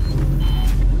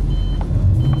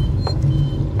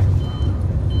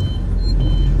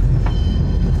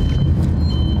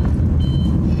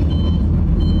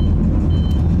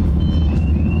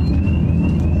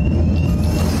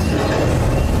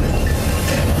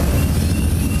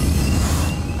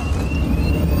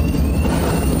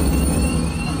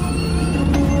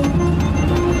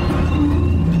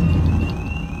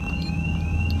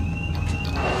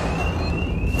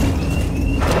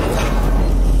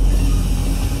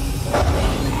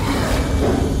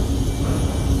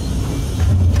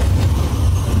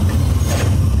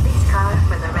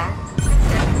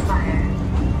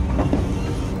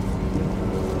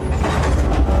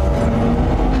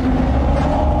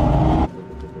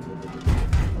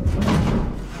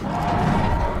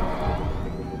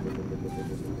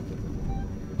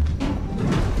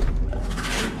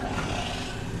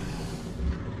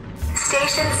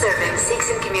 Station serving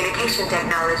Seegson Communication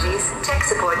Technologies, Tech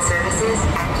Support Services,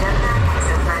 and Gemini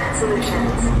Exoplanet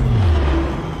Solutions.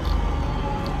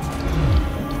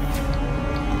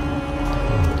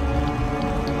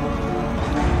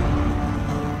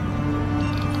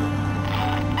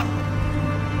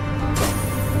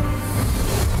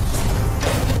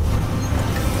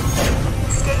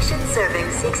 Station serving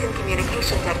Seegson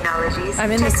Communication Technologies.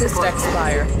 I'm in the Systex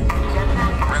Spire.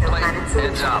 Ripley,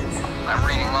 heads up. I'm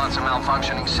reading lots of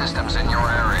malfunctioning systems in your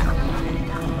area.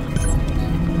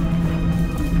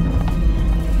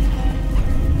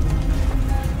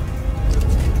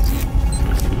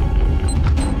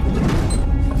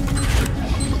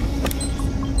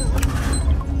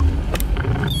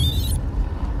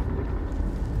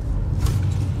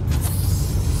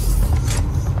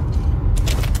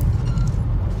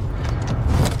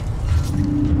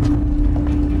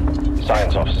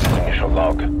 Science Officer's initial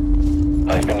log.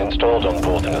 I've been installed on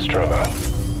board the Nostromo.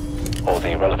 All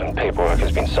the relevant paperwork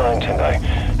has been signed, and I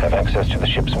have access to the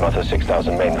ship's Mother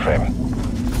 6000 mainframe.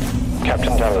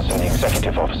 Captain Dallas and the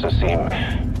executive officer seem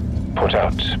put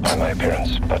out by my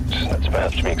appearance, but that's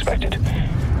perhaps to be expected.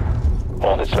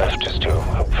 All that's left is to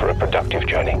hope for a productive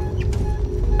journey.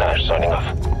 Ash signing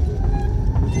off.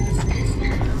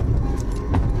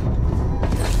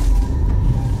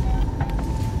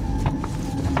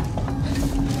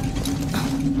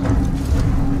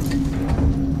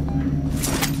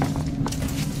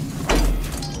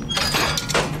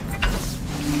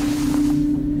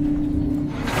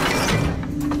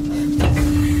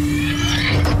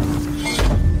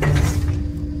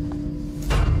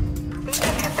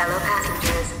 Fellow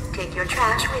passengers, take your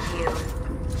trash with you.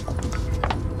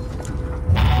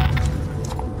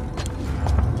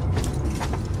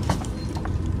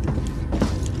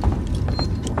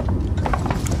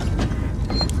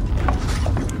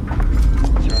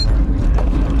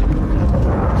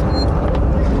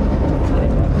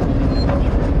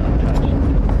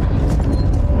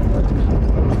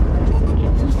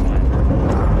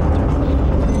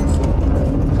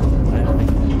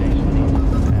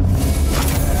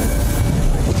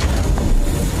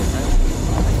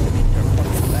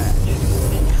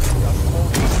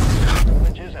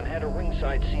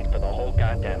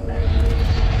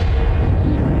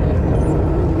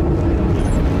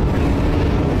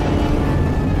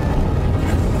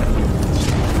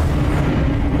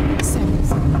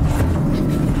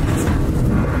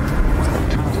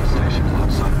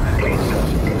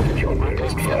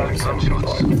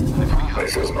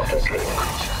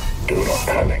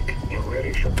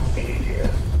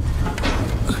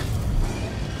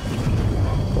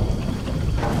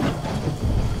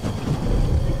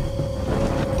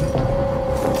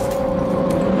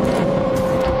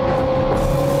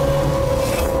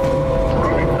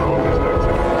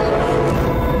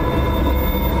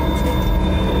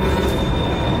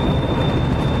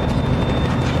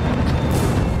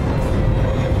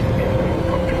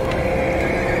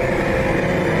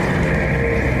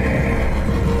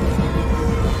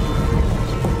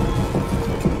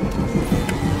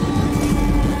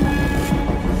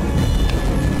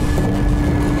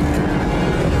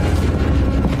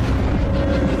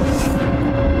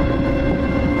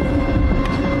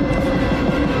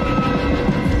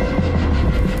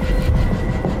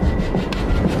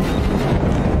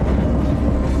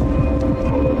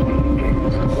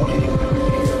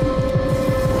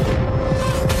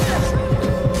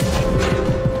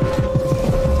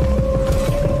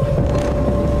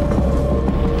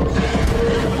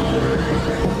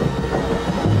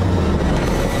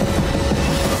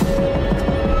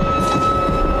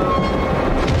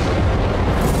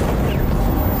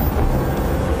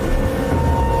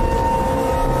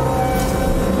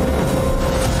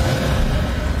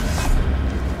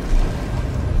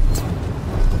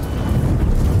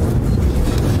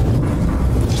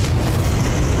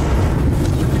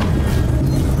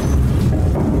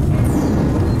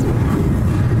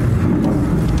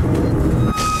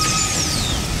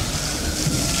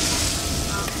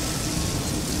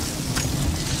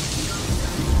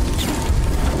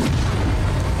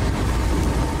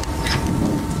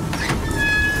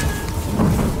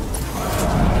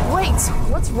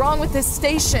 with this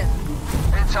station?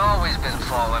 It's always been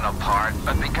falling apart,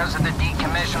 but because of the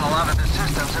decommission, a lot of the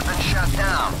systems have been shut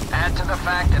down. Add to the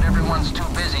fact that everyone's too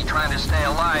busy trying to stay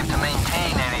alive to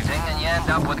maintain anything, and you end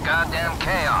up with goddamn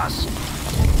chaos.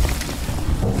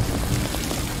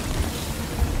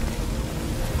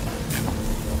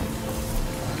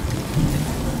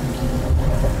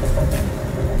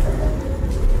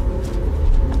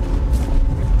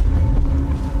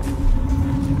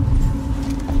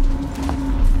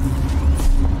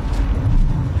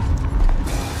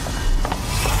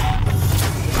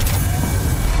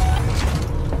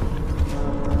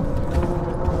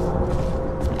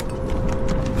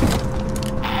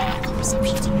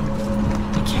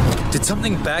 Did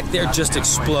something back there just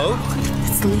explode?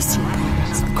 It's the least you know.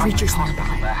 It's the creature's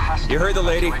nearby. You heard the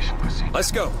lady.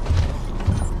 Let's go.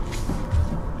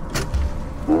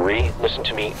 Ree, listen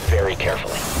to me very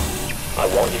carefully. I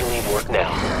want you to leave work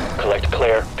now. Collect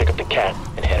Claire, pick up the cat,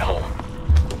 and head home.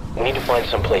 We need to find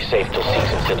someplace safe till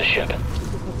Season's in the ship.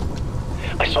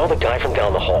 I saw the guy from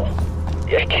down the hall.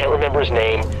 I can't remember his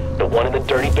name. The one in the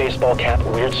dirty baseball cap,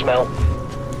 weird smell.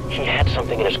 He had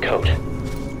something in his coat.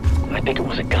 I think it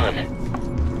was a gun.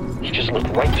 He just looked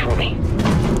right through me.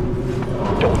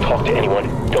 Don't talk to anyone.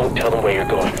 Don't tell them where you're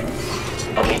going.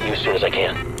 I'll meet you as soon as I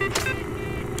can.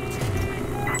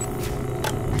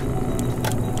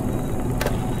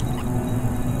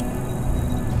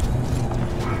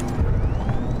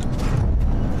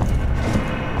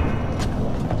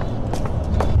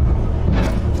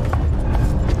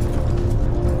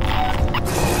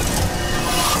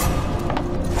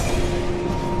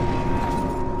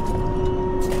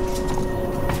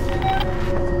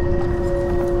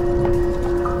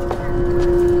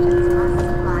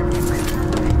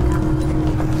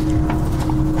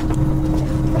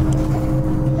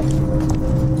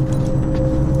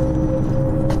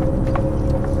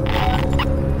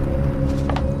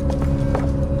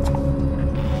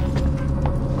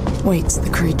 Waits the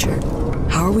creature.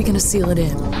 How are we gonna seal it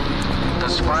in? The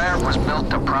spire was built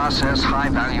to process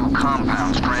high-value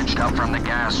compounds dredged up from the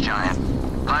gas giant.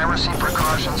 Piracy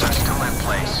precautions are still in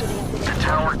place. The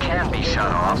tower can be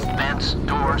shut off, vents,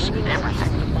 doors,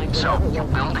 everything. So, you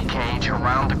build a cage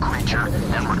around the creature,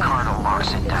 and Ricardo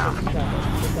locks it down.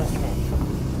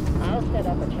 I'll set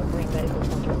up a temporary medical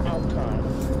center outside.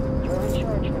 You're in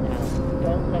charge for now.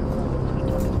 Don't let Coleman sweet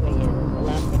talk his way in. The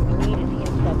last thing we need is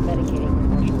him self-medicating for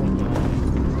Marshall Wade's life.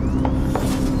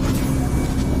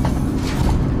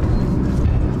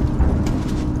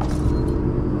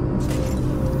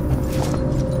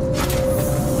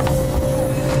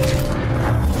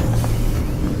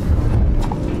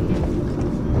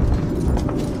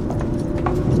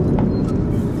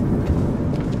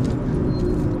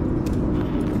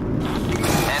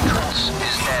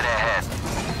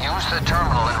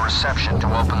 Reception to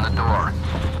open the door.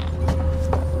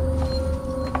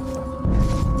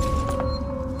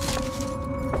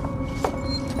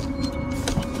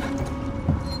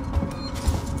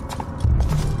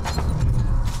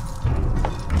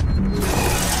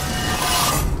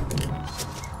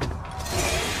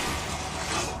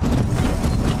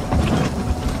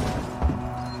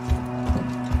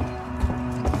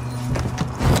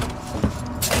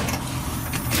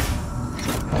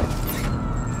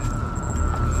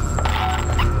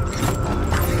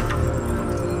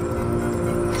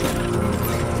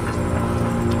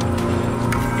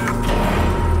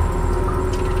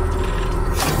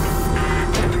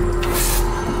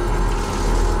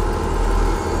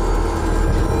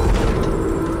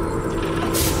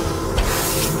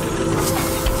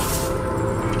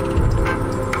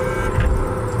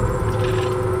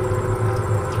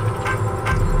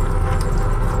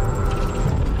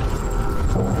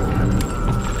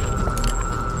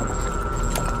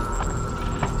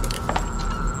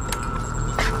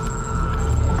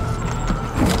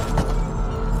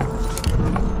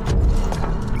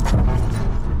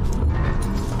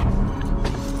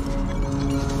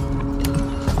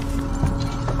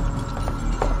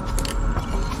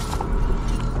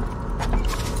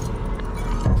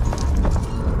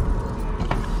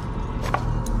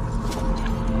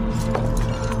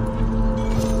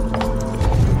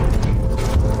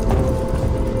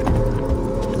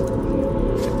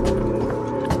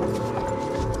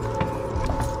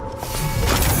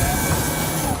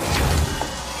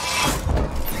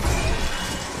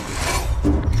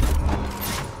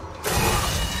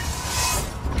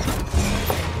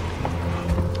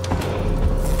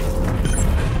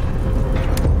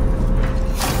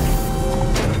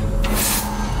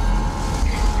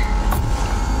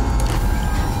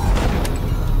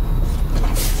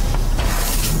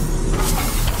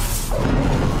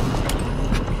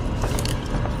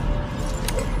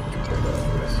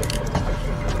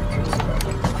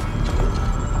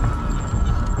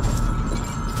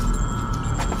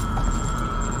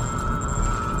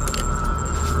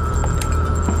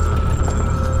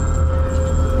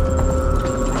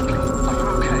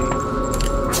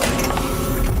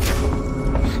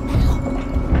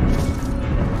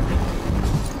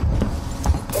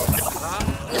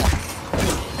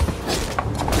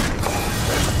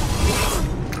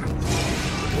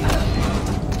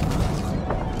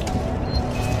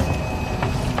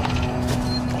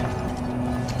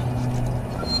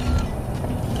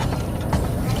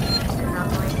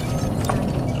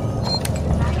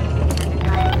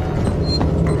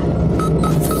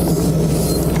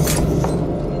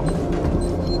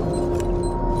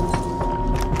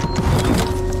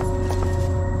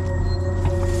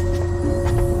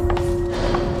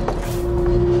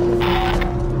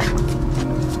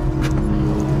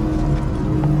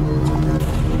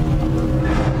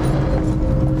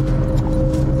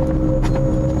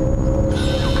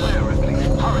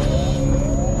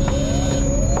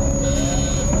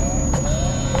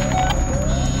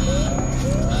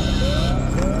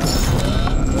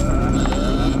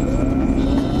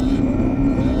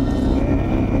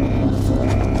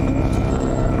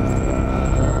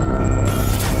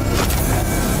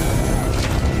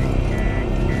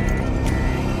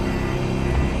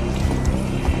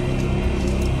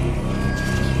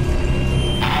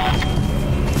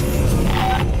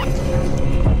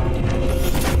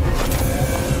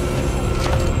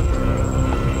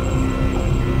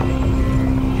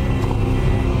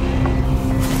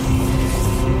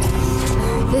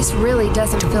 This really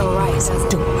doesn't feel right, does it?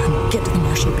 Don't run. Get to the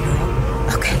Marshal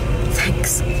Bureau. Okay,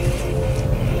 thanks.